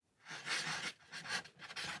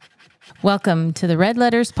Welcome to the Red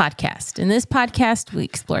Letters Podcast. In this podcast, we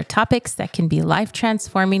explore topics that can be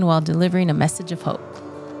life-transforming while delivering a message of hope.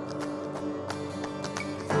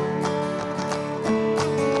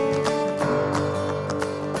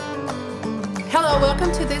 Hello,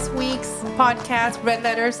 welcome to this week's podcast, Red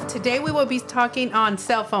Letters. Today we will be talking on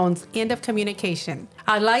cell phones, end of communication.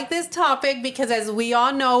 I like this topic because, as we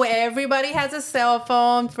all know, everybody has a cell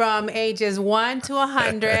phone from ages 1 to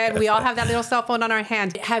 100. We all have that little cell phone on our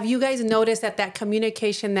hand. Have you guys noticed that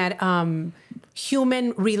communication, that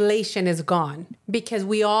human relation is gone? Because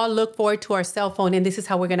we all look forward to our cell phone, and this is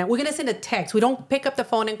how we're gonna send a text. We don't pick up the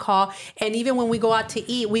phone and call. And even when we go out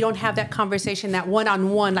to eat, we don't have that conversation, that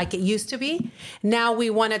one-on-one like it used to be. Now we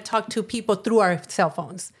want to talk to people through our cell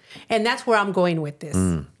phones, and that's where I'm going with this.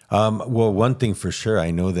 Well, one thing for sure,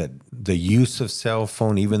 I know that the use of cell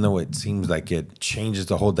phone, even though it seems like it changes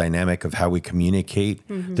the whole dynamic of how we communicate,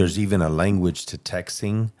 there's even a language to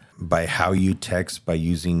texting. By how you text, by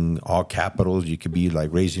using all capitals, you could be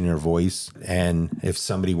like raising your voice. And if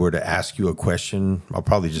somebody were to ask you a question, I'll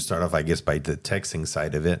probably just start off, I guess, by the texting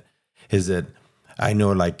side of it, is that I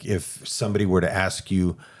know, like, if somebody were to ask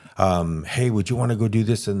you, hey, would you want to go do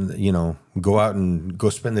this and, go out and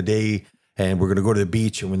go spend the day, and we're going to go to the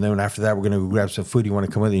beach, and then after that, we're going to go grab some food. You want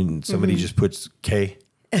to come with me? And somebody just puts K.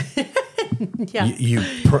 Yeah.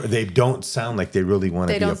 They don't sound like they really want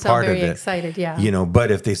to be a part of it. They don't sound very excited, yeah. But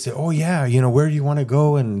if they say, oh, yeah, where do you want to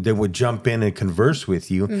go? And they would jump in and converse with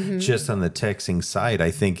you just on the texting side. I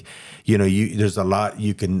think, there's a lot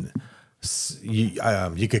you can...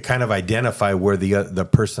 You could kind of identify where the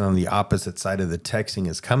person on the opposite side of the texting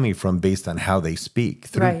is coming from based on how they speak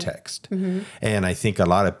through text. And I think that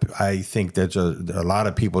a lot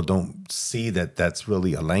of people don't see that that's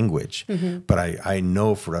really a language. But I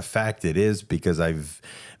know for a fact it is, because I've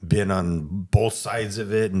been on both sides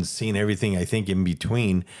of it and seen everything, I think, in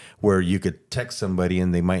between, where you could text somebody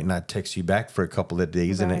and they might not text you back for a couple of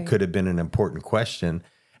days, and it could have been an important question.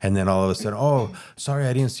 And then all of a sudden, oh, sorry,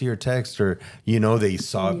 I didn't see your text. Or, they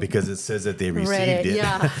saw it because it says that they received it.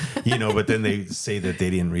 Yeah. But then they say that they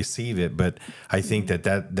didn't receive it. But I think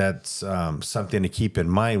that's something to keep in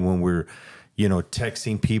mind when we're,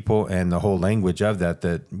 texting people, and the whole language of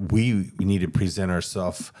that we need to present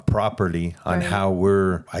ourselves properly on how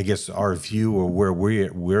we're, I guess, our view or where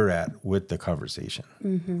we're at with the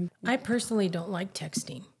conversation. I personally don't like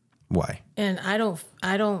texting. Why? And I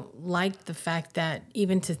don't like the fact that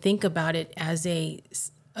even to think about it as a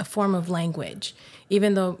form of language,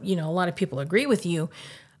 even though, a lot of people agree with you.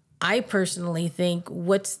 I personally think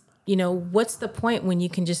what's the point when you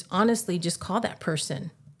can just honestly just call that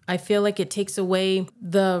person? I feel like it takes away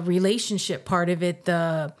the relationship part of it.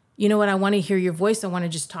 I want to hear your voice. I want to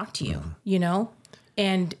just talk to you,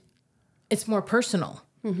 and it's more personal.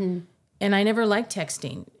 And I never liked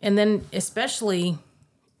texting. And then especially,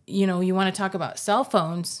 you want to talk about cell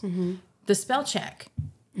phones, the spell check,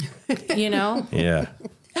 Yeah.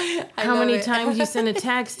 How many times you send a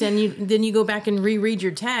text and then you go back and reread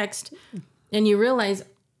your text and you realize,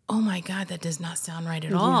 oh my God, that does not sound right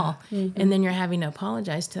at all. And then you're having to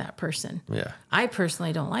apologize to that person. Yeah. I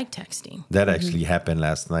personally don't like texting. That actually happened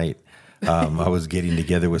last night. I was getting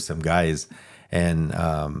together with some guys, and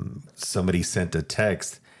somebody sent a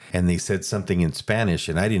text, and they said something in Spanish,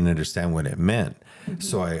 and I didn't understand what it meant.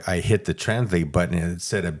 So I hit the translate button, and it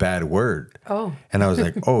said a bad word. Oh. And I was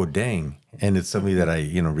like, oh, dang. And it's somebody that I,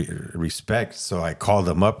 respect. So I called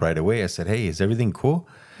him up right away. I said, hey, is everything cool?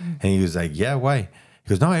 And he was like, yeah, why? He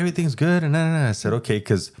goes, no, everything's good. And I said, okay,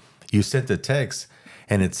 because you sent the text,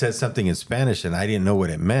 and it says something in Spanish, and I didn't know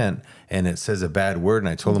what it meant. And it says a bad word, and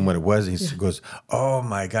I told him what it was. And he goes, oh,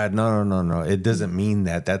 my God, no. It doesn't mean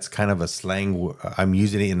that. That's kind of a slang. I'm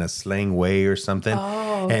using it in a slang way or something.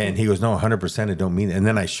 Oh, okay. And he goes, no, 100% it don't mean it. And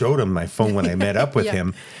then I showed him my phone when I met up with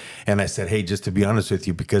him. And I said, hey, just to be honest with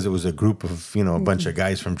you, because it was a group of, a bunch of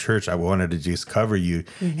guys from church, I wanted to just cover you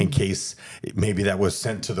in case maybe that was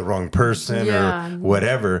sent to the wrong person or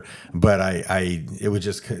whatever. But it would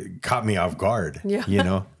just caught me off guard,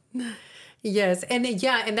 Yes, and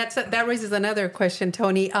that raises another question,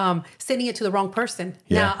 Tony. Sending it to the wrong person.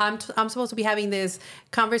 Yeah. Now, I'm supposed to be having this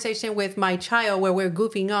conversation with my child where we're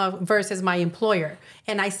goofing off versus my employer,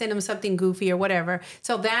 and I send him something goofy or whatever.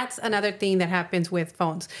 So that's another thing that happens with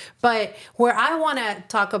phones. But where I want to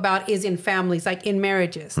talk about is in families, like in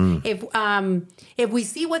marriages. If we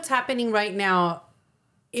see what's happening right now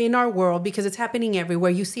in our world, because it's happening everywhere.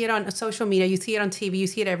 You see it on social media, you see it on TV, you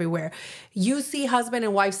see it everywhere. You see husband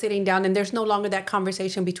and wife sitting down, and there's no longer that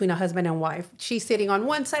conversation between a husband and wife. She's sitting on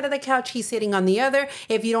one side of the couch, he's sitting on the other.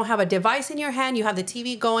 If you don't have a device in your hand, you have the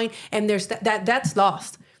TV going, and there's that's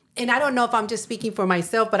lost. and I don't know if I'm just speaking for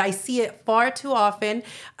myself, but I see it far too often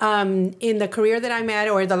in the career that I'm at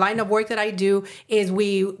or the line of work that I do is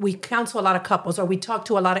we counsel a lot of couples or we talk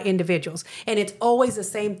to a lot of individuals. And it's always the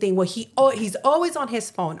same thing where he's always on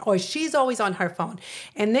his phone or she's always on her phone.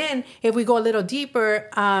 And then if we go a little deeper,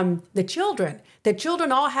 the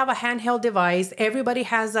children all have a handheld device. Everybody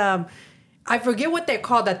has I forget what they're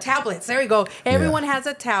called, the tablets. There you go. Everyone has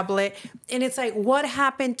a tablet. And it's like, what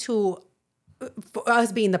happened to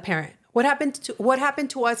us being the parent? What happened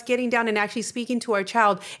to us getting down and actually speaking to our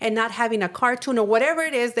child and not having a cartoon or whatever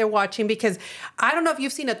it is they're watching? Because I don't know if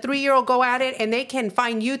you've seen a 3-year-old go at it and they can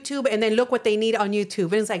find YouTube and then look what they need on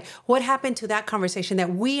YouTube. And it's like, what happened to that conversation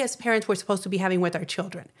that we as parents were supposed to be having with our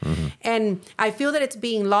children? Mm-hmm. And I feel that it's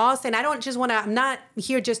being lost. And I don't just want to, I'm not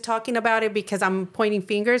here just talking about it because I'm pointing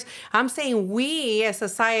fingers. I'm saying we as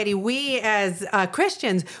society, we as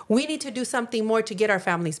Christians, we need to do something more to get our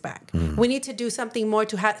families back. Mm-hmm. We need to do something more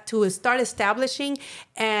to start establishing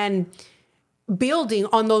and building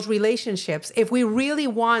on those relationships. If we really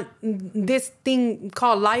want this thing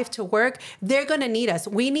called life to work, they're going to need us.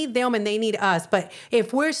 We need them and they need us. But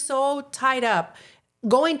if we're so tied up,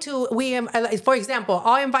 for example,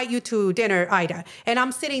 I'll invite you to dinner, Ida, and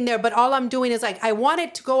I'm sitting there, but all I'm doing is like, I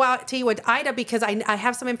wanted to go out to eat with Ida because I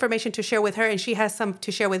have some information to share with her and she has some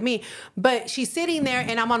to share with me, but she's sitting there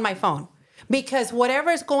and I'm on my phone. Because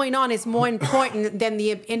whatever's going on is more important than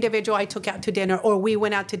the individual I took out to dinner or we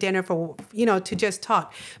went out to dinner for, to just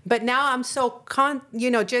talk. But now I'm so,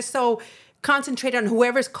 just so concentrated on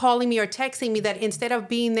whoever's calling me or texting me that instead of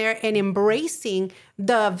being there and embracing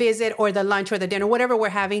the visit or the lunch or the dinner, whatever we're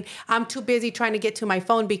having, I'm too busy trying to get to my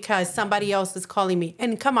phone because somebody else is calling me.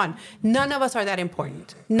 And come on, none of us are that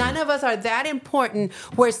important. None of us are that important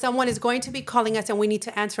where someone is going to be calling us and we need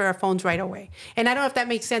to answer our phones right away. And I don't know if that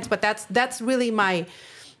makes sense, but that's really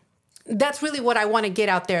what I want to get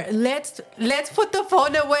out there. Let's put the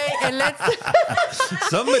phone away and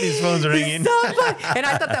somebody's phone's ringing. And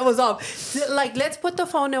I thought that was off. Like, let's put the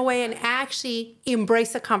phone away and actually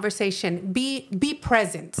embrace the conversation. Be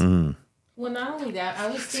present. Mm. Well, not only that, I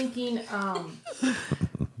was thinking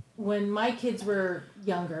when my kids were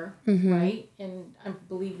younger, mm-hmm. right? And I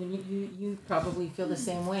believe when you probably feel the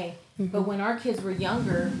same way. Mm-hmm. But when our kids were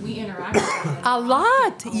younger, we interacted with them a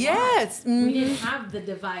lot. Yes. Mm-hmm. We didn't have the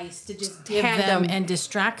device to just give them and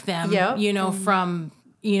distract them, yep. From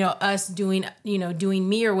us doing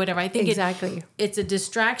me or whatever. I think exactly. It's a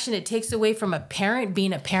distraction. It takes away from a parent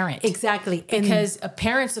being a parent. Exactly. Because a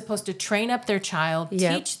parent's supposed to train up their child,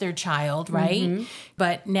 yep. teach their child, right? Mm-hmm.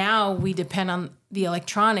 But now we depend on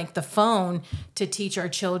the phone to teach our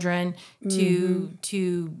children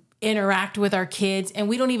to interact with our kids, and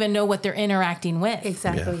we don't even know what they're interacting with.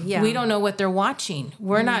 Exactly. Yeah. We don't know what they're watching.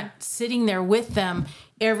 We're not sitting there with them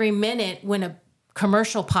every minute when a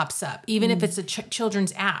commercial pops up, even if it's a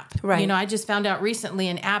children's app. Right. I just found out recently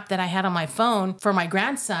an app that I had on my phone for my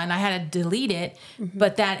grandson. I had to delete it,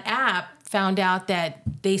 but that app found out that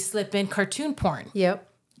they slip in cartoon porn. Yep.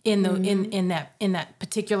 In that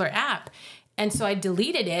particular app. And so I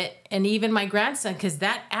deleted it. And even my grandson, because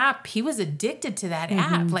that app, he was addicted to that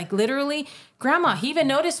app. Like literally, Grandma, he even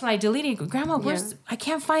noticed when I deleted it, Grandma, I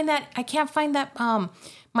can't find that,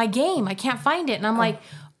 my game. I can't find it. And I'm like,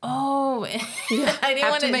 I didn't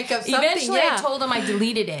want to make up something. Eventually I told him I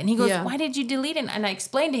deleted it. And he goes, why did you delete it? And I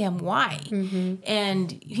explained to him why. Mm-hmm.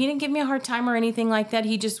 And he didn't give me a hard time or anything like that.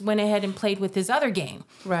 He just went ahead and played with his other game.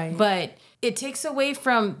 Right. But it takes away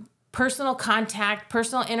from personal contact,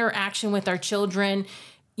 personal interaction with our children.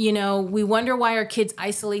 We wonder why our kids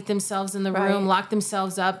isolate themselves in the room, lock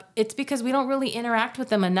themselves up. It's because we don't really interact with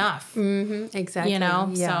them enough. Mm-hmm. Exactly.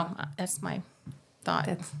 So that's my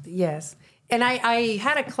thought. Yes. And I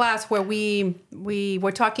had a class where we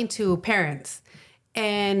were talking to parents,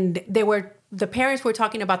 and the parents were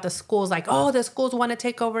talking about the schools, like, the schools want to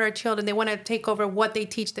take over our children. They want to take over what they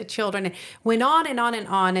teach the children. And went on and on and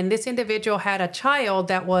on. And this individual had a child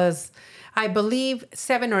that was, I believe,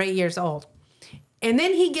 7 or 8 years old. And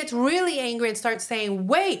then he gets really angry and starts saying,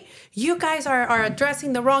 wait, you guys are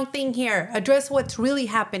addressing the wrong thing here. Address what's really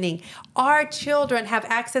happening. Our children have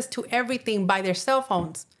access to everything by their cell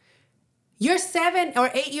phones. Your 7 or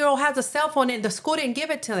 8-year-old has a cell phone and the school didn't give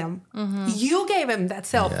it to them. Mm-hmm. You gave him that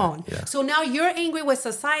cell phone. Yeah. So now you're angry with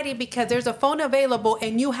society because there's a phone available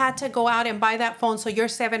and you had to go out and buy that phone so your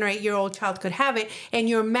 7 or 8-year-old child could have it. And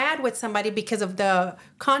you're mad with somebody because of the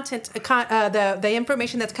content, the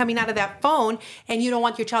information that's coming out of that phone, and you don't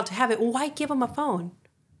want your child to have it. Why give them a phone?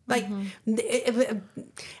 Like,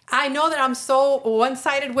 I know that I'm so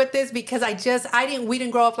one-sided with this because we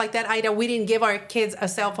didn't grow up like that either. We didn't give our kids a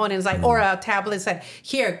cell phone and it's like, or a tablet and said,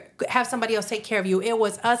 here, have somebody else take care of you. It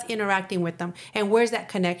was us interacting with them. And where's that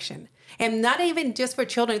connection? And not even just for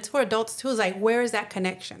children, it's for adults too. It's like, where is that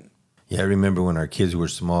connection? Yeah, I remember when our kids were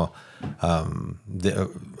small,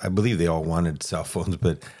 I believe they all wanted cell phones,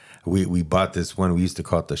 but we bought this one. We used to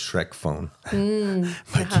call it the Shrek phone.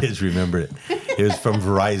 My kids remember it. It was from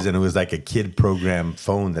Verizon. It was like a kid program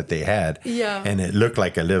phone that they had. Yeah. And it looked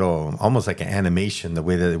like a little, almost like an animation, the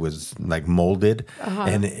way that it was like molded.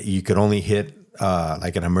 And you could only hit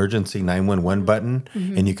like an emergency 911 button,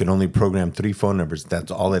 and you could only program 3 phone numbers.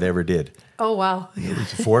 That's all it ever did. Oh, wow.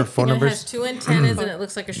 4 phone It numbers. has 2 antennas and it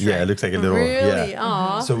looks like a Shrek. Yeah, it looks like a little. Really? Yeah.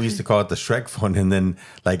 Aw. So we used to call it the Shrek phone, and then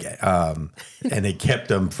and it kept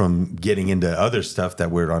them from getting into other stuff that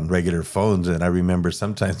were on regular phones. And I remember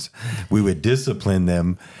sometimes we would discipline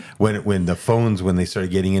them when they started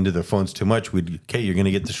getting into their phones too much. Okay, you're going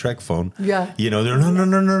to get the Shrek phone. Yeah. They're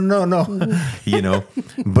no.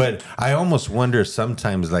 But I almost wonder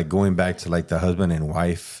sometimes, like going back to like the husband and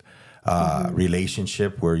wife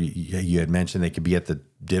relationship where you had mentioned they could be at the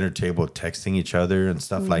dinner table texting each other and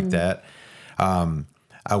stuff like that.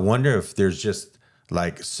 I wonder if there's just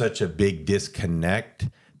like such a big disconnect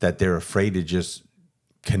that they're afraid to just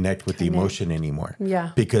connect with the emotion anymore.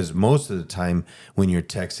 Yeah. Because most of the time when you're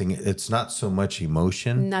texting, it's not so much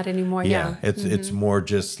emotion. Not anymore. Yeah. It's more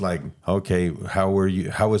just like, okay, how were you?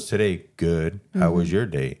 How was today? Good. How was your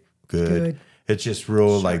day? Good. It's just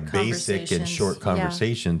real like basic and short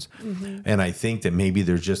conversations. And I think that maybe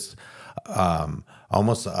there's just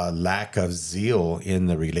almost a lack of zeal in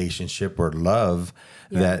the relationship or love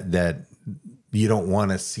that you don't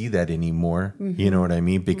want to see that anymore. You know what I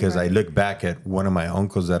mean? Because I look back at one of my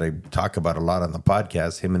uncles that I talk about a lot on the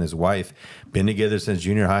podcast, him and his wife, been together since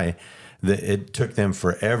junior high. It took them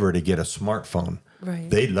forever to get a smartphone. Right.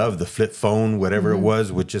 They loved the flip phone, whatever it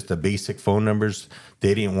was, with just the basic phone numbers.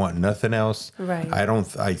 They didn't want nothing else. Right.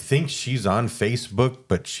 I think she's on Facebook,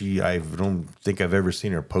 but I don't think I've ever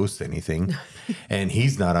seen her post anything. And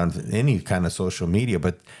he's not on any kind of social media,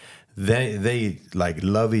 but they like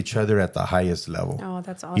love each other at the highest level. Oh,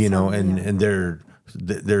 that's awesome. And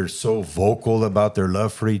they're so vocal about their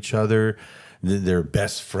love for each other. They're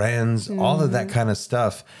best friends, all of that kind of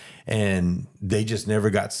stuff. And they just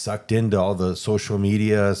never got sucked into all the social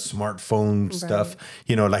media, smartphone stuff.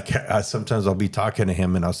 Like sometimes I'll be talking to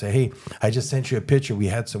him and I'll say, hey, I just sent you a picture. We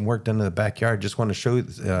had some work done in the backyard. Just want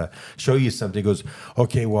to show you something. He goes,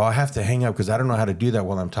 okay, well, I'll have to hang up because I don't know how to do that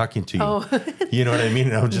while I'm talking to you. Oh. You know what I mean?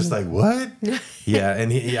 And I'm just like, what? Yeah.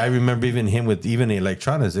 And I remember even him with even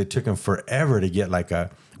electronics, it took him forever to get like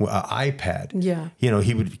a iPad. Yeah.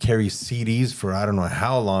 He would carry CDs for I don't know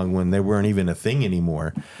how long when they weren't even a thing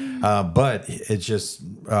anymore. But it's just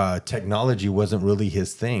technology wasn't really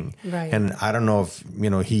his thing. Right. And I don't know if,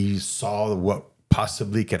 he saw what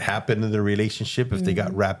possibly could happen to the relationship if they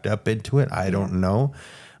got wrapped up into it. I don't know.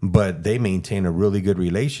 But they maintain a really good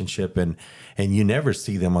relationship, and you never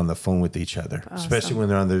see them on the phone with each other, especially when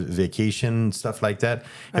they're on their vacation and stuff like that.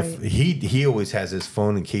 Right. If he always has his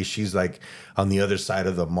phone in case she's like on the other side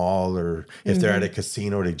of the mall, or if they're at a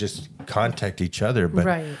casino, they just contact each other.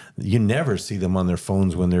 But you never see them on their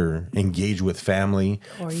phones when they're engaged with family,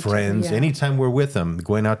 or friends. Other, anytime we're with them,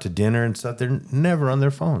 going out to dinner and stuff, they're never on their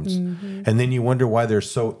phones. And then you wonder why they're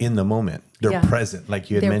so in the moment. They're present, like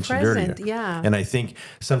you had mentioned earlier. Yeah. And I think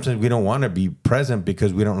sometimes we don't want to be present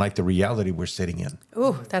because we don't like the reality we're sitting in.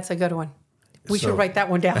 Ooh, that's a good one. We should write that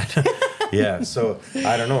one down. Yeah. So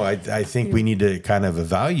I don't know. I think we need to kind of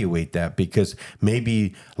evaluate that, because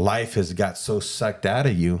maybe life has got so sucked out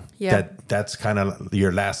of you that that's kind of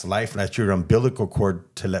your last life. That's your umbilical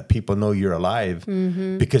cord to let people know you're alive,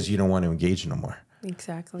 because you don't want to engage no more.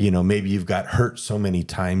 Exactly. Maybe you've got hurt so many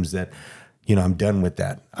times that, I'm done with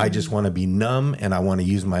that. I just want to be numb and I want to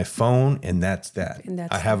use my phone, and that's that.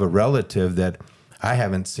 I have a relative that I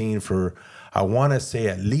haven't seen for, I want to say,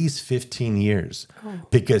 at least 15 years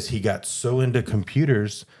because he got so into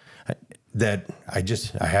computers that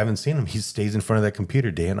I haven't seen him. He stays in front of that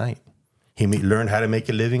computer day and night. He learned how to make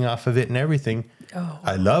a living off of it and everything.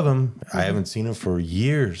 I love him. I haven't seen him for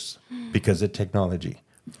years because of technology.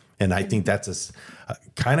 And I think that's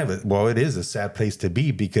it is a sad place to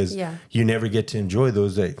be, because you never get to enjoy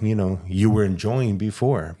those that, you were enjoying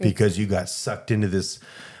before, because you got sucked into this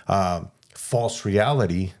false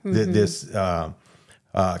reality, this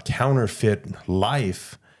counterfeit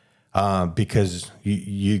life, because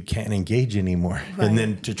you can't engage anymore. Right. And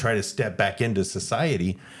then to try to step back into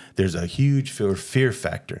society, there's a huge fear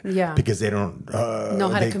factor. Yeah. Because they don't know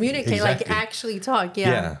how to communicate, exactly. like actually talk. Yeah.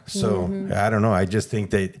 Yeah. So I don't know. I just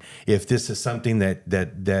think that if this is something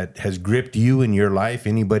that has gripped you in your life,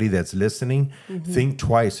 anybody that's listening, think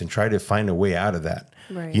twice and try to find a way out of that.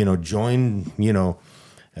 Right. Join,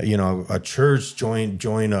 a church,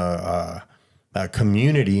 join a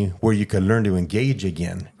community where you can learn to engage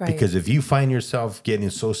again. Right. Because if you find yourself getting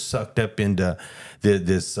so sucked up into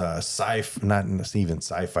this not even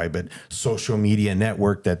sci-fi, but social media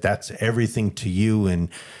network that's everything to you, and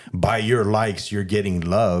by your likes you're getting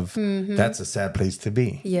love, that's a sad place to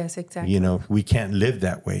be. Yes, exactly. We can't live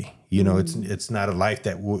that way. It's not a life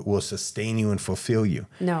that will sustain you and fulfill you.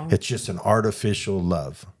 No. It's just an artificial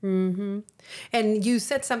love. And you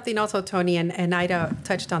said something also, Tony, and Ida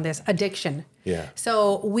touched on this, addiction. Yeah.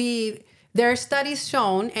 So there are studies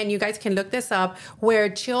shown, and you guys can look this up, where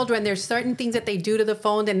children, there's certain things that they do to the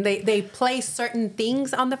phone, and they play certain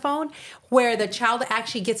things on the phone where the child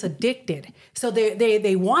actually gets addicted. So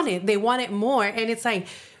they want it more. And it's like,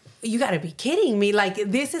 you got to be kidding me. Like,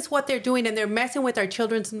 this is what they're doing, and they're messing with our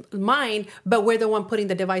children's mind, but we're the one putting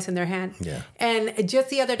the device in their hand. Yeah. And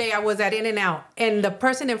just the other day, I was at In-N-Out, and the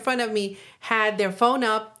person in front of me had their phone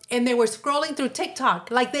up, and they were scrolling through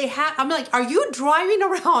TikTok. Like, I'm like, are you driving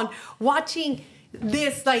around watching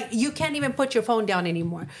this? Like, you can't even put your phone down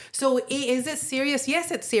anymore. So is it serious?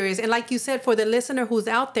 Yes, it's serious. And like you said, for the listener who's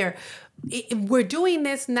out there, we're doing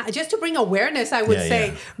this not just to bring awareness, I would say.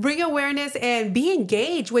 Yeah. Bring awareness and be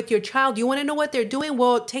engaged with your child. You want to know what they're doing?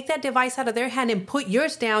 Well, take that device out of their hand and put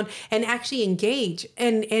yours down and actually engage.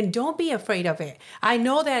 And don't be afraid of it. I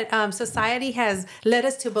know that society has led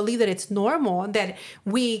us to believe that it's normal, that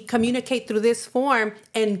we communicate through this form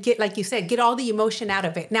and get, like you said, get all the emotion out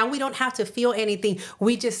of it. Now we don't have to feel anything.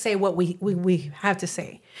 We just say what we have to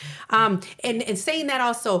say. And saying that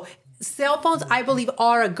also, cell phones, I believe,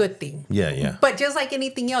 are a good thing. Yeah. But just like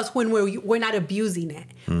anything else, when we're not abusing it,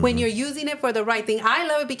 when you're using it for the right thing, I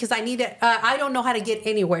love it because I need it. I don't know how to get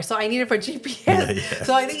anywhere, so I need it for GPS. Yeah.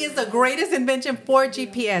 So I think it's the greatest invention for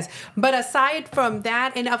GPS. But aside from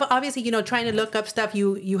that, and obviously, trying to look up stuff,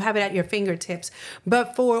 you have it at your fingertips.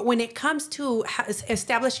 But for when it comes to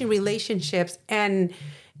establishing relationships and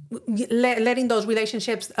letting those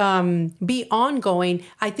relationships be ongoing,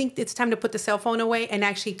 I think it's time to put the cell phone away and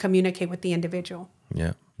actually communicate with the individual.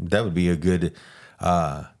 Yeah, that would be a good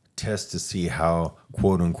test to see how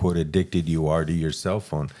quote unquote addicted you are to your cell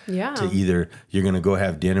phone. Yeah. To either you're going to go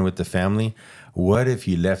have dinner with the family. What if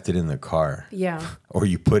you left it in the car? Yeah. Or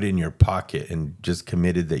you put it in your pocket and just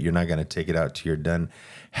committed that you're not going to take it out till you're done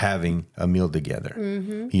having a meal together.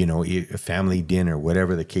 A family dinner,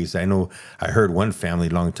 whatever the case. I know I heard one family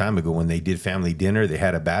a long time ago when they did family dinner, they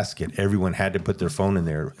had a basket. Everyone had to put their phone in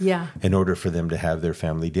there in order for them to have their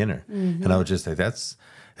family dinner. And I was just like, that's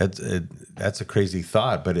a crazy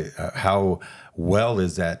thought, but how well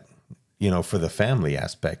is that, for the family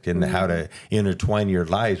aspect, and how to intertwine your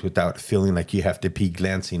lives without feeling like you have to be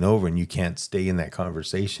glancing over and you can't stay in that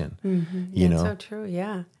conversation. That's so true.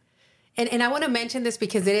 Yeah. And I want to mention this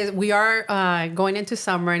because we are going into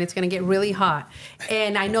summer and it's going to get really hot.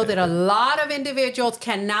 And I know that a lot of individuals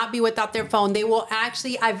cannot be without their phone. They will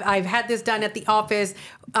actually, I've had this done at the office.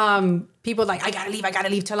 People like, I gotta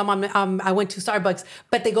leave. Tell them I went to Starbucks,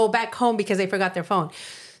 but they go back home because they forgot their phone.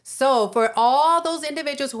 So for all those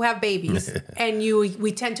individuals who have babies, and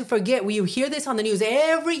we tend to forget, you hear this on the news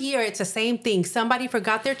every year, it's the same thing. Somebody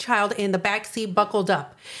forgot their child in the back seat buckled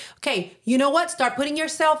up. Okay, you know what? Start putting your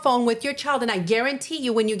cell phone with your child, and I guarantee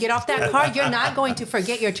you when you get off that car, you're not going to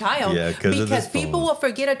forget your child. Yeah, because people will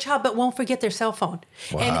forget a child but won't forget their cell phone.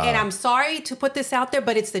 Wow. And I'm sorry to put this out there,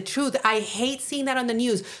 but it's the truth. I hate seeing that on the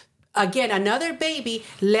news. Again, another baby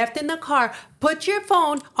left in the car. Put your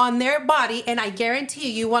phone on their body, and I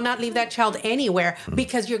guarantee you will not leave that child anywhere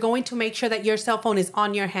because you're going to make sure that your cell phone is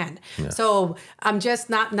on your hand. Yeah. So I'm just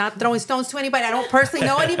not throwing stones to anybody. I don't personally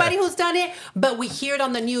know anybody who's done it, but we hear it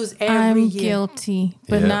on the news every year. I'm guilty,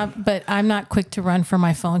 but I'm not quick to run for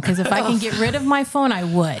my phone because if I can get rid of my phone, I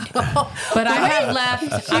would. But I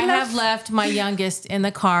have left my youngest in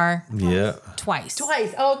the car. Yeah. Twice.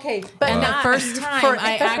 Okay. But the first time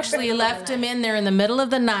I actually left him in there in the middle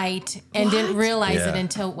of the night and didn't realize it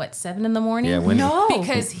until 7 a.m. Yeah,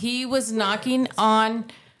 because he was knocking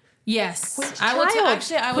on. Yes, I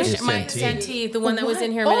was my Santee, the one that was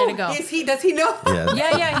in here a minute ago. Is he? Does he know?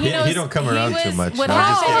 Yeah, he knows. He don't come around too much. What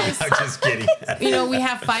I'm just kidding. We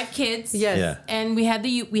have 5 kids. Yes. Yeah. And we have the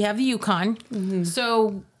Yukon. Mm-hmm.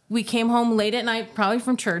 So we came home late at night, probably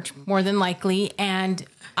from church, more than likely, and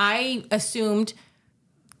I assumed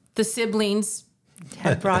the siblings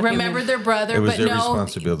Had brought him in. remembered their brother, It was but their no,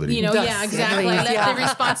 responsibility. You know, The yeah, exactly. siblings, Left yeah. the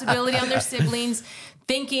responsibility on their siblings,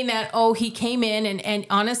 thinking that he came in and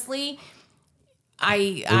honestly,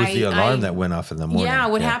 It was the alarm that went off in the morning. Yeah,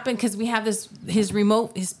 what happened, because we have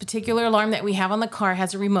his particular alarm that we have on the car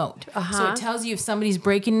has a remote. So it tells you if somebody's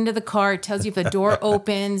breaking into the car, it tells you if the door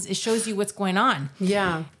opens, it shows you what's going on.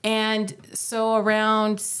 Yeah. And so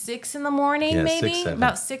around 6 in the morning, Yeah, maybe 6, 7.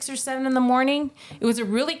 about 6 or 7 in the morning, it was a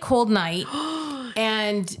really cold night.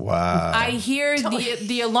 And Wow. I hear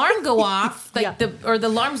the alarm go off, like Yeah. the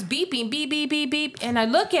alarm's beeping, beep, beep, beep, beep. And I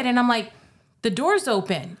look at it and I'm like, the door's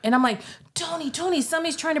open. And I'm like, Tony,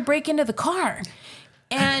 somebody's trying to break into the car.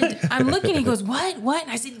 And I'm looking, he goes, what? And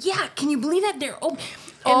I said, yeah, can you believe that? They're open.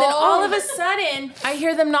 And then all of a sudden, I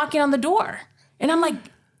hear them knocking on the door. And I'm like,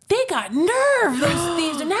 they got nerve, those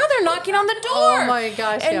thieves. And now they're knocking on the door. Oh my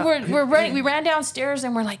gosh. And yeah. we're running. We ran downstairs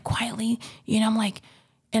and we're like, quietly, I'm like,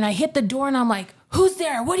 and I hit the door and I'm like, who's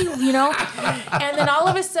there? What do you know? And then all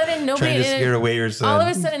of a sudden, nobody. Trying to scare away your son. All of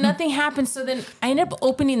a sudden, nothing happened. So then I ended up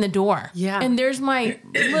opening the door. Yeah. And there's my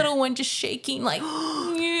little one just shaking, like,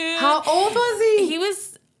 yeah. How old was he? He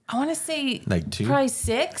was, I want to say, Like 2? probably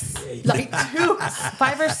 6, Like 2.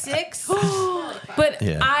 5 or 6. But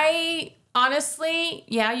Yeah. I honestly,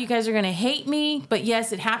 you guys are going to hate me, but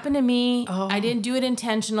yes, it happened to me. I didn't do it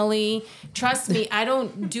intentionally. Trust me, I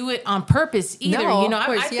don't do it on purpose either. No, of I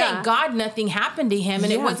course, thank God nothing happened to him,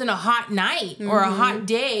 and it Yeah. wasn't a hot night or a hot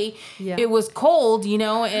day. Yeah. It was cold,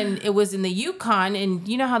 and it was in the Yukon, and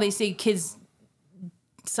you know how they say kids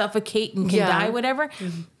suffocate and can die, whatever.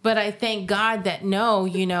 But I thank God that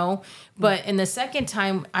but in the second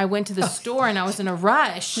time I went to the store and I was in a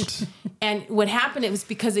rush, and what happened, it was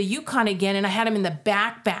because of Yukon again, and I had him in the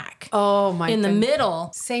backpack. Oh my in the goodness.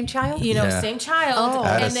 middle. Same child? Yeah. Same child. Oh.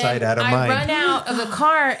 Out of And then sight, out of I mind. run out of the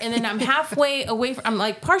car, and then I'm halfway away I'm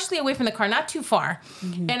like partially away from the car, not too far.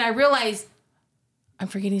 And I realize I'm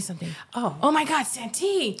forgetting something. Oh my God,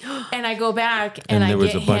 Santee. And I go back and I there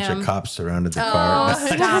was get a bunch him. of cops surrounded the car. Oh,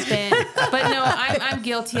 stop it. But no, I'm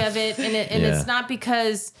guilty of it. And it's not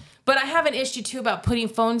because, but I have an issue too about putting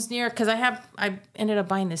phones near, because I ended up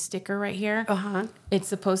buying this sticker right here. It's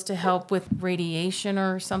supposed to help with radiation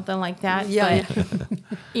or something like that. Yeah. But,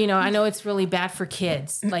 I know it's really bad for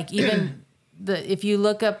kids. Like even if you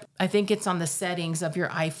look up, I think it's on the settings of your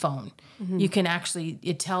iPhone. You can actually,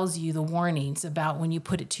 it tells you the warnings about when you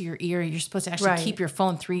put it to your ear, you're supposed to actually keep your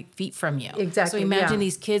phone 3 feet from you. Exactly, So imagine yeah.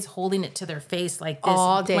 these kids holding it to their face like this,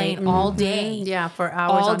 All day. playing all day. Yeah, for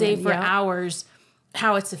hours All on day end, for yeah. hours,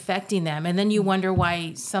 how it's affecting them. And then you wonder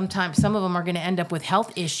why sometimes some of them are going to end up with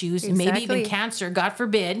health issues, maybe Exactly. even cancer, God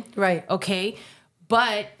forbid. Right. Okay.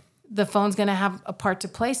 But the phone's going to have a part to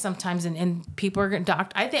play sometimes. And people are going to,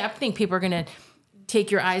 I think people are going to take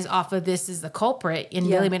your eyes off of this as the culprit and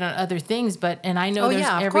blame it on other things. And I know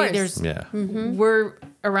we're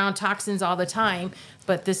around toxins all the time,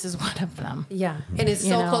 but this is one of them. Yeah. And it's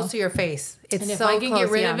so close to your face. It's And if so I could close, get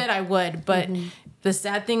rid of it, I would. But the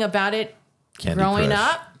sad thing about it, Candy growing Crush.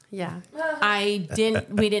 up, Yeah.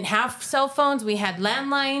 we didn't have cell phones. We had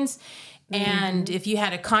landlines. And if you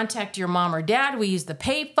had to contact your mom or dad, we used the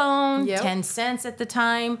pay phone, 10 cents at the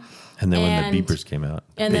time. And then when the beepers came out.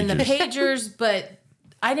 And then the pagers, but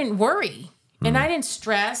I didn't worry. And I didn't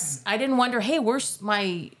stress. I didn't wonder, hey, where's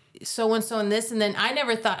my so-and-so and this? And then I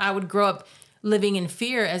never thought I would grow up living in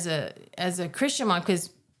fear as a Christian mom,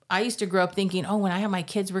 because I used to grow up thinking, oh, when I have my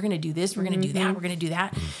kids, we're going to do this, we're going to do that, we're going to do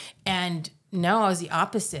that. And no, I was the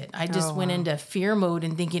opposite. I just went into fear mode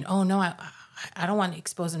and thinking, oh, no, I don't want to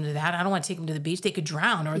expose them to that. I don't want to take them to the beach. They could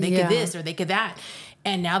drown, or they could this, or they could that.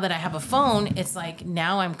 And now that I have a phone, it's like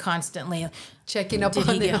now I'm constantly Checking up did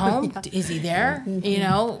on he get them. home? Yeah. Is he there?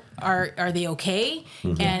 Are they okay?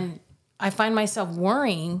 And I find myself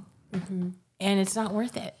worrying, and it's not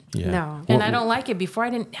worth it. Yeah. No. And I don't like it. Before I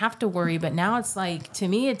didn't have to worry, but now it's like, to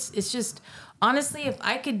me, it's just, honestly, if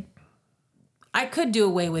I could do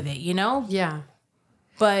away with it, Yeah.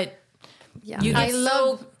 But Yeah. you get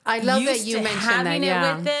I love that used you to mentioned having that.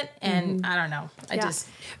 Yeah. it with it, and I don't know. I just.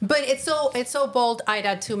 But it's so bold,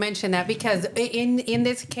 Ida, to mention that, because in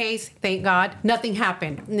this case, thank God, nothing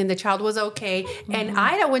happened, and the child was okay. And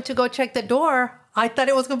Ida went to go check the door. I thought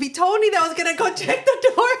it was going to be Tony that was going to go check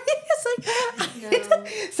the door. It's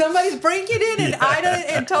like, somebody's breaking in, and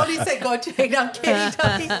Ida and Tony said, "Go check." I'm kidding,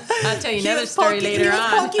 Tony. I'll tell you He another was story poking- later He was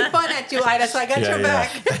on. poking fun at you, Ida, so I got Yeah, your yeah.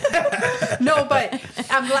 back. No, but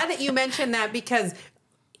I'm glad that you mentioned that, because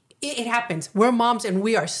it happens. We're moms and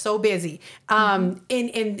we are so busy. And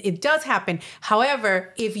it does happen.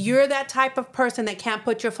 However, if you're that type of person that can't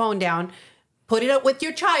put your phone down, put it up with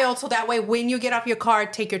your child, so that way when you get off your car,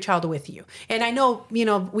 take your child with you. And I know,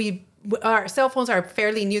 our cell phones are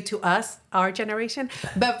fairly new to us, our generation,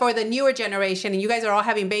 but for the newer generation, and you guys are all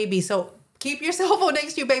having babies, so keep your cell phone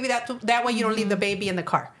next to you, baby. That way you don't leave the baby in the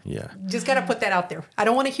car. Yeah. Just got to put that out there. I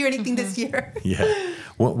don't want to hear anything this year. Yeah.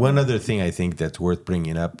 One other thing I think that's worth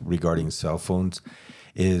bringing up regarding cell phones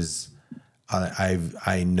is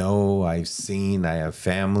I know, I've seen, I have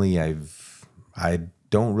family. I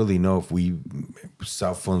don't really know if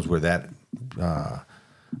cell phones were that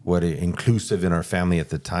inclusive in our family at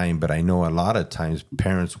the time, but I know a lot of times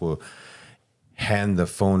parents will hand the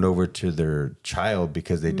phone over to their child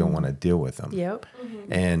because they don't want to deal with them. Yep.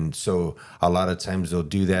 And so a lot of times they'll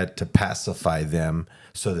do that to pacify them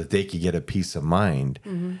so that they could get a peace of mind.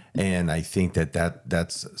 And I think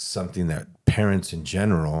that's something that parents in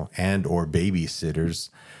general and or babysitters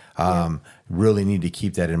really need to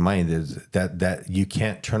keep that in mind, is that you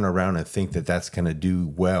can't turn around and think that that's going to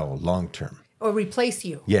do well long term. Or replace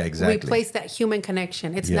you. Yeah, exactly. Replace that human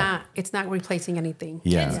connection. It's not replacing anything.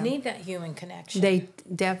 Yeah. Kids need that human connection. They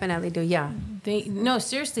definitely do. Yeah.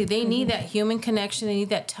 Seriously, they need that human connection. They need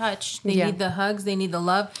that touch. They Yeah. need the hugs. They need the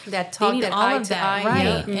love. That talk, they need that all eye of to that, eye.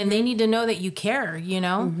 right? Yeah. And they need to know that you care. You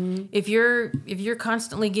know, if you're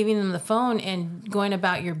constantly giving them the phone and going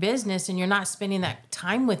about your business, and you're not spending that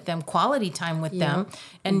time with them, quality time with them,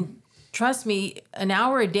 and trust me, an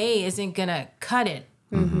hour a day isn't gonna cut it.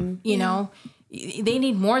 You know. They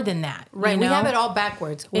need more than that. Right. You We know? have it all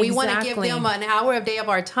backwards. We want to give Exactly. them an hour a day of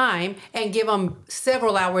our time and give them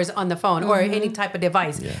several hours on the phone or any type of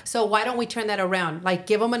device. Yeah. So why don't we turn that around? Like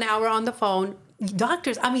give them an hour on the phone.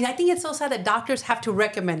 Doctors, I mean, I think it's so sad that doctors have to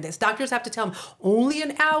recommend this. Doctors have to tell them only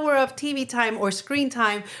an hour of TV time or screen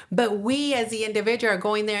time, but we as the individual are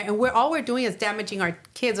going there and all we're doing is damaging our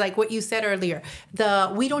kids, like what you said earlier.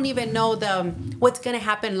 We don't even know what's going to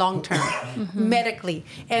happen long term medically.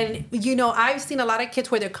 And I've seen a lot of kids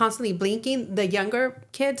where they're constantly blinking, the younger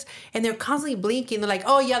kids, and they're constantly blinking. They're like,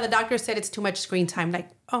 "Oh yeah, the doctor said it's too much screen time." Like,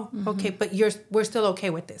 oh, okay, but we're still okay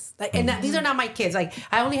with this. Like, and these are not my kids. Like,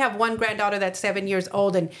 I only have one granddaughter that's 7 years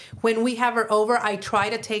old, and when we have her over, I try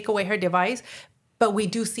to take away her device. But we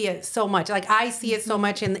do see it so much. Like I see it so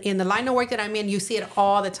much in the line of work that I'm in. You see it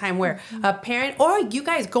all the time where a parent or you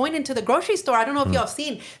guys going into the grocery store. I don't know if y'all have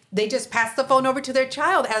seen. They just pass the phone over to their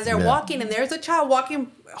child as they're walking, and there's a child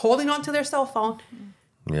walking, holding onto their cell phone.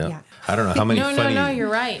 Yeah. I don't know how many funny... No, you're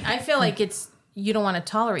right. I feel like you don't want to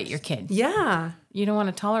tolerate your kid. Yeah. You don't want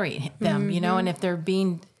to tolerate them, and if they're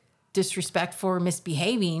being disrespectful or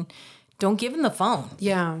misbehaving, don't give them the phone.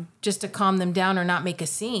 Yeah. Just to calm them down or not make a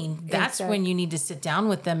scene. That's when you need to sit down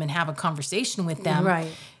with them and have a conversation with them.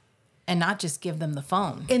 Right. And not just give them the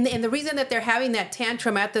phone. And the reason that they're having that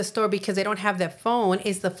tantrum at the store because they don't have their phone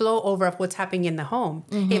is the flow over of what's happening in the home.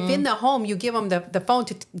 If in the home you give them the phone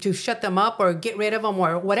to shut them up or get rid of them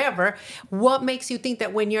or whatever, what makes you think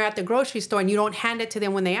that when you're at the grocery store and you don't hand it to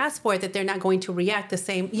them when they ask for it, that they're not going to react the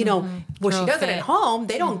same, well, she does it at home.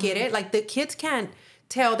 They don't get it. Like the kids can't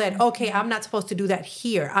tell that, okay, I'm not supposed to do that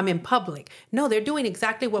here. I'm in public. No, they're doing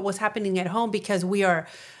exactly what was happening at home because we are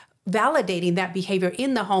validating that behavior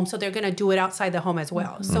in the home, so they're going to do it outside the home as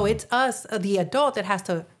well. So it's us, the adult, that has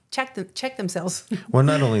to check themselves. Well,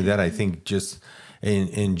 not only that, I think just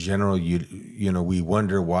in general, we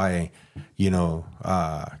wonder why,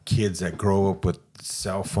 kids that grow up with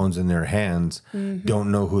cell phones in their hands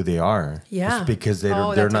don't know who they are. Yeah. It's because they're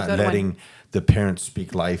that's a not good letting one. the parents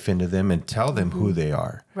speak life into them and tell them who they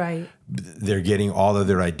are. Right. They're getting all of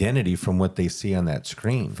their identity from what they see on that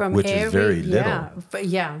screen, From which is very little.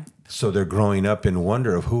 Yeah. So they're growing up in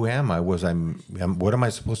wonder of who am I? What am I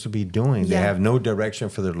supposed to be doing? They Yeah. have no direction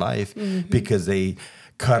for their life because they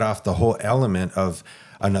cut off the whole element of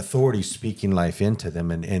an authority speaking life into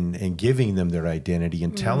them and giving them their identity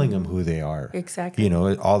and telling them who they are. Exactly.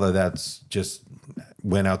 All of that's just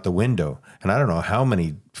went out the window. And I don't know how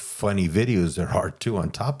many funny videos there are too on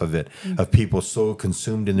top of it of people so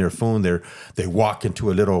consumed in their phone they walk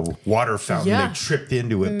into a little water fountain, they tripped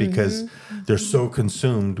into it because they're so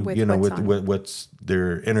consumed with what's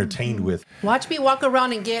they're entertained with. Watch me walk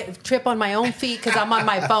around and trip on my own feet because I'm on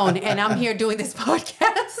my phone and I'm here doing this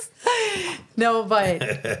podcast. No, but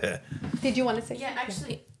did you want to say? Yeah,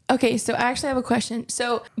 actually. Okay, so I actually have a question.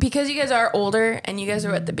 So, because you guys are older and you guys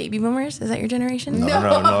are what, the baby boomers? Is that your generation? No.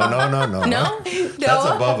 No? That's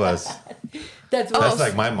above us. That's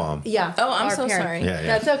like my mom. Yeah. Oh, I'm our so parents. sorry. Yeah.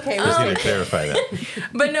 That's okay. Just need to clarify that.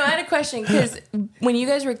 But no, I had a question because when you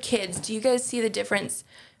guys were kids, do you guys see the difference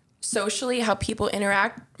socially, how people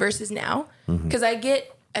interact versus now? Because I don't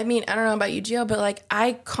know about you, Gio, but like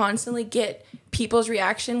I constantly get people's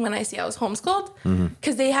reaction when I say I was homeschooled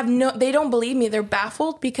because they don't believe me. They're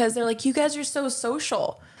baffled because they're like, you guys are so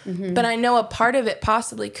social. But I know a part of it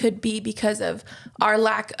possibly could be because of our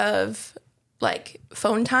lack of like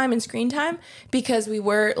phone time and screen time, because we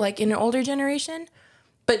were like in an older generation.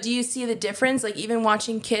 But do you see the difference, like even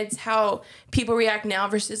watching kids, how people react now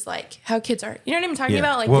versus like how kids are? You know what I'm talking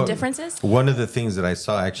about? Like the differences? One of the things that I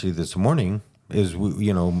saw actually this morning is,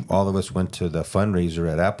 all of us went to the fundraiser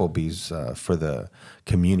at Applebee's for the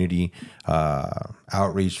community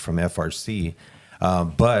outreach from FRC.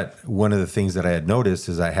 But one of the things that I had noticed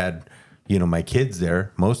is I had, my kids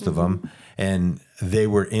there, most of them, and they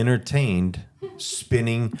were entertained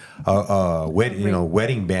spinning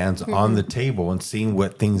wedding bands on the table and seeing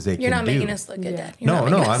what things they can do. You're not making us look good, Dad. No,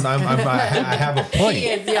 I have a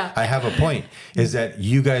point. I have a point. Is that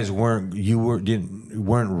you guys weren't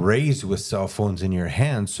raised with cell phones in your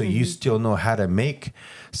hands, so you still know how to make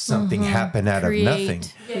something happen out of nothing.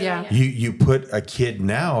 Yeah. You put a kid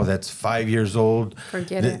now that's 5 years old.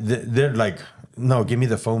 Forget it. They're like, no, give me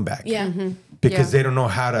the phone back. Yeah. Because they don't know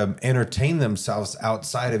how to entertain themselves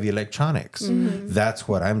outside of electronics. That's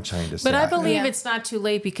what I'm trying to say. But I believe it's not too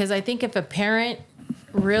late, because I think if a parent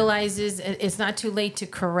realizes it's not too late to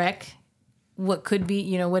correct what could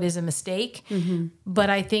be, what is a mistake.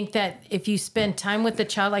 But I think that if you spend time with the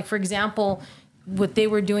child, like for example, what they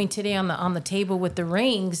were doing today on the table with the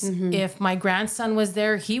rings, if my grandson was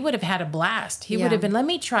there, he would have had a blast. He would have been, let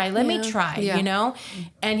me try,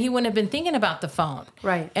 and he wouldn't have been thinking about the phone.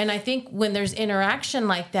 Right. And I think when there's interaction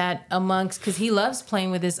like that amongst, because he loves playing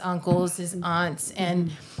with his uncles, his aunts,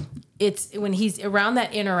 and it's when he's around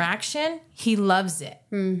that interaction, he loves it.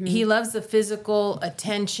 He loves the physical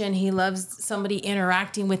attention. He loves somebody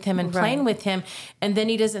interacting with him and playing with him. And then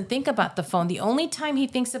he doesn't think about the phone. The only time he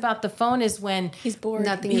thinks about the phone is when he's bored.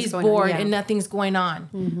 He's bored and nothing's going on.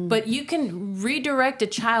 But you can redirect a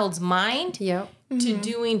child's mind to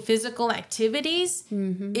doing physical activities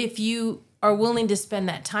if you are willing to spend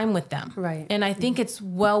that time with them. Right. And I think it's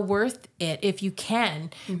well worth it if you can,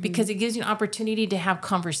 because it gives you an opportunity to have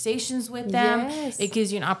conversations with them. Yes. It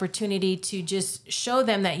gives you an opportunity to just show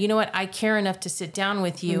them that, I care enough to sit down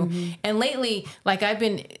with you. And lately, like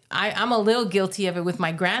I'm a little guilty of it with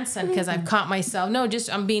my grandson, because I've caught myself,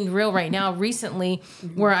 I'm being real right now, recently,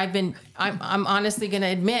 where I'm honestly going to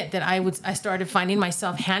admit that I started finding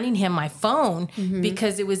myself handing him my phone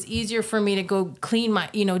because it was easier for me to go clean my,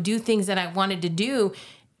 do things that I wanted to do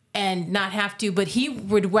and not have to. But he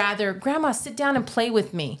would rather, Grandma, sit down and play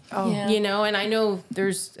with me. And I know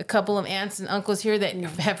there's a couple of aunts and uncles here that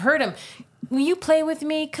have heard him. Will you play with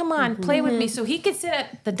me? Come on, play with me. So he could sit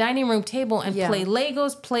at the dining room table and play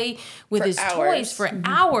Legos, play with his toys for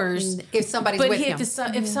hours. If somebody's with him.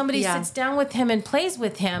 If somebody sits down with him and plays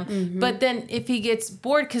with him. But then if he gets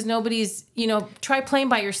bored because nobody's, try playing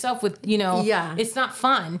by yourself with, it's not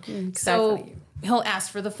fun. Exactly. So he'll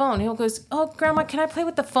ask for the phone. He'll go, oh, Grandma, can I play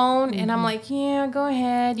with the phone? And I'm like, yeah, go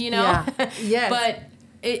ahead, Yeah. Yes. But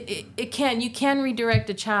you can redirect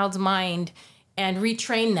a child's mind and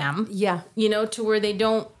retrain them, to where they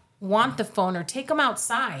don't want the phone, or take them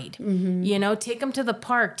outside, take them to the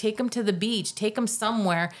park, take them to the beach, take them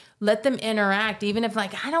somewhere, let them interact, even if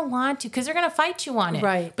like, I don't want to, because they're going to fight you on it.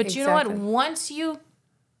 Right. But you know what? Once you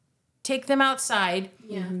take them outside,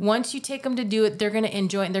 once you take them to do it, they're going to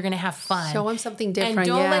enjoy it and they're going to have fun. Show them something different. And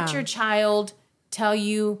don't let your child tell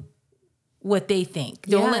you what they think.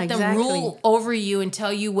 Don't let them rule over you and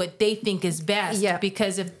tell you what they think is best. Yeah.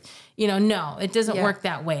 Because if, no, it doesn't work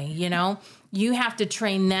that way. You have to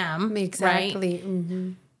train them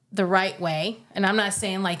right? The right way. And I'm not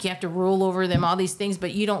saying like you have to rule over them, all these things,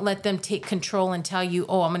 but you don't let them take control and tell you,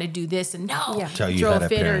 oh, I'm going to do this, and tell you throw how a to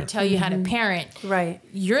fit parent. or tell you how to parent. Right.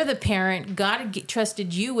 You're the parent. God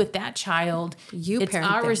trusted you with that child. It's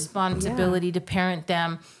our responsibility to parent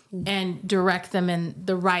them and direct them in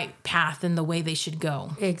the right path and the way they should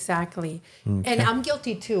go. Exactly. Okay. And I'm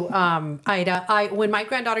guilty too, Ida. When my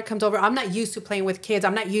granddaughter comes over, I'm not used to playing with kids.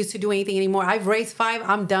 I'm not used to doing anything anymore. I've raised 5.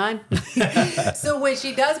 I'm done. So when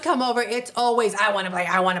she does come over, it's always, I want to play,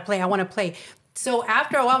 I want to play, I want to play. So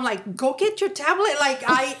after a while, I'm like, go get your tablet.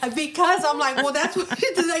 Because I'm like, well, that's what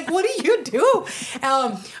it's like. What do you do?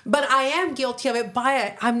 But I am guilty of it.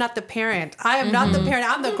 I'm not the parent. I am not the parent.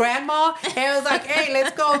 I'm the grandma. And I was like, hey,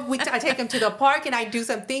 let's go. I take them to the park and I do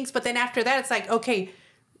some things. But then after that, it's like, okay,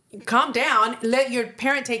 calm down. Let your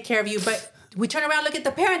parent take care of you. But we turn around, look at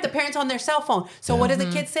the parent's on their cell phone. So what does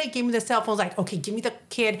the kid say? Give me the cell phone. It's like, okay, give me the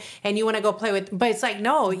kid and you want to go play with, but it's like,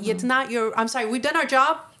 no, it's not your, I'm sorry, we've done our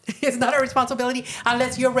job. It's not our responsibility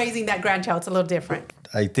unless you're raising that grandchild. It's a little different.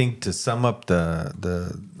 I think to sum up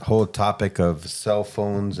the whole topic of cell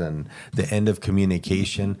phones and the end of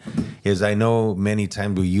communication is, I know many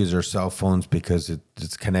times we use our cell phones because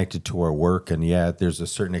it's connected to our work. And yeah, there's a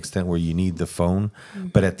certain extent where you need the phone,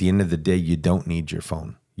 but at the end of the day, you don't need your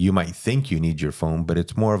phone. You might think you need your phone, but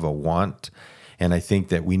it's more of a want. And I think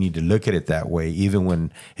that we need to look at it that way, even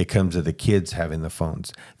when it comes to the kids having the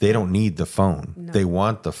phones. They don't need the phone. No. They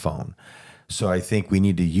want the phone. So I think we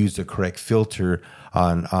need to use the correct filter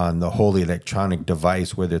on the whole electronic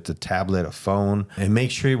device, whether it's a tablet, a phone, and make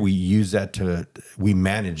sure we use that we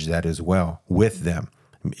manage that as well with them.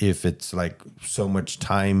 If it's like so much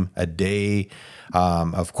time a day,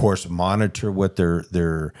 of course, monitor what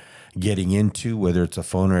they're getting into, whether it's a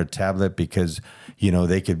phone or a tablet, because,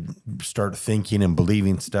 they could start thinking and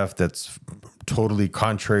believing stuff that's totally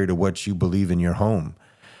contrary to what you believe in your home.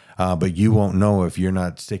 But you won't know if you're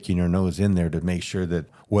not sticking your nose in there to make sure that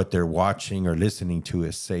what they're watching or listening to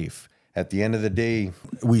is safe. At the end of the day,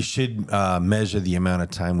 we should measure the amount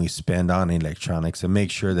of time we spend on electronics and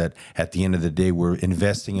make sure that at the end of the day, we're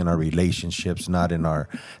investing in our relationships, not in our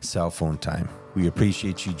cell phone time. We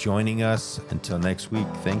appreciate you joining us. Until next week,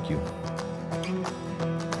 thank you.